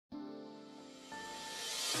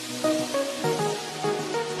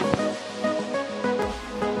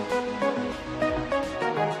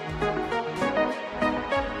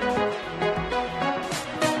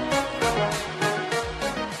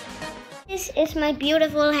This is my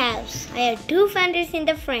beautiful house. I have two fenders in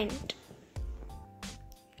the front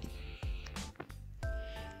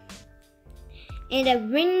and a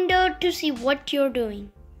window to see what you're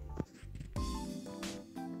doing.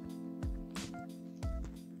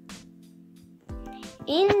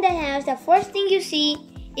 In the house, the first thing you see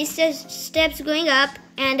is the steps going up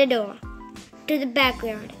and a door to the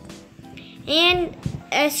backyard and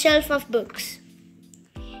a shelf of books.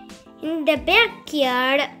 In the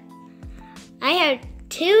backyard, I have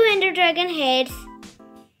two Ender Dragon heads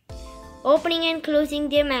opening and closing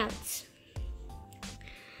their mouths.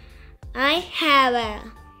 I have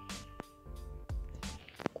a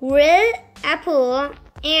grill, a pool,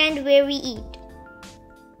 and where we eat.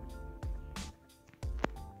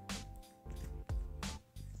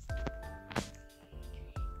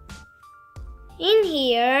 In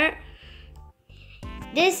here,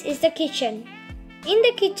 this is the kitchen. In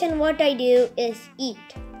the kitchen, what I do is eat.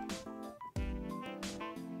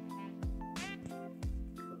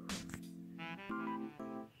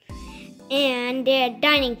 And a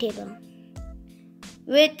dining table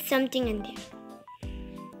with something in there.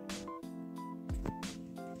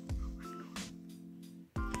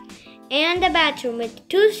 And a bathroom with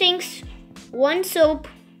two sinks, one soap,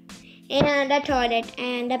 and a toilet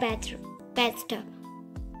and a bathtub.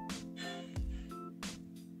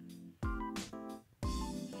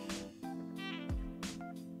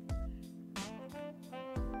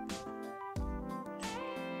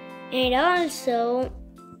 And also,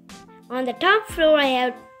 on the top floor, I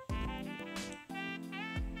have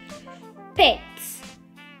pets.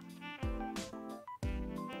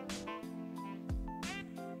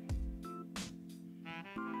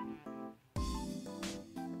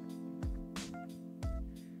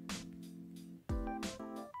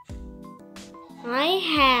 I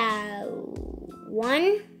have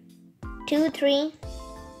 1, 2, 3,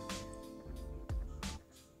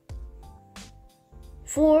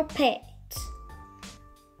 4 pets.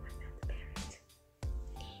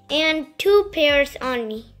 And 2 pairs on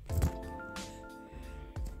me.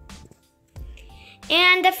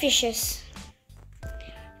 And the fishes.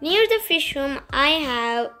 Near the fish room, I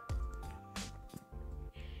have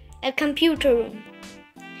a computer room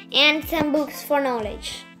and some books for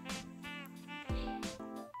knowledge.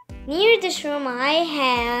 Near this room, I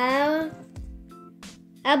have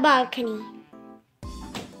a balcony.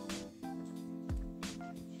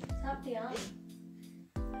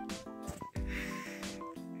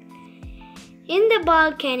 In the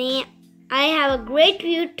balcony, I have a great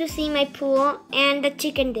view to see my pool and the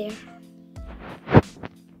chicken there.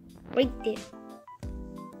 Right there.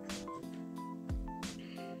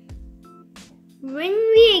 When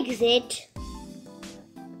we exit,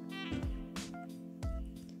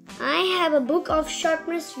 I have a book of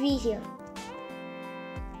sharpness V here.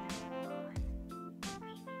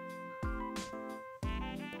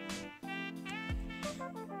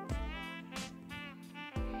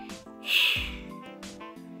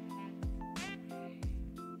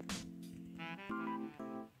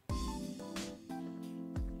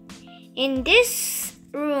 In this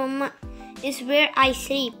room is where I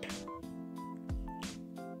sleep.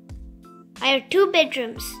 I have 2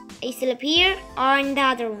 bedrooms. I sleep here or in the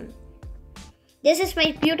other one. This is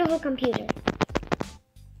my beautiful computer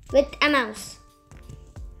with a mouse.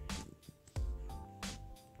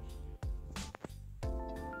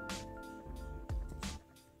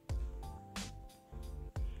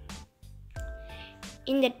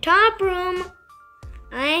 In the top room,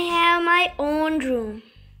 I have my own room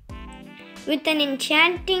with an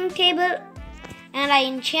enchanting table, and I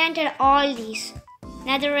enchanted all these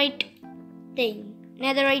netherite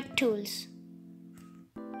tools.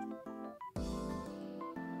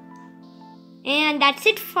 And that's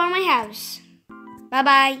it for my house. Bye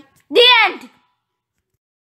bye. The end!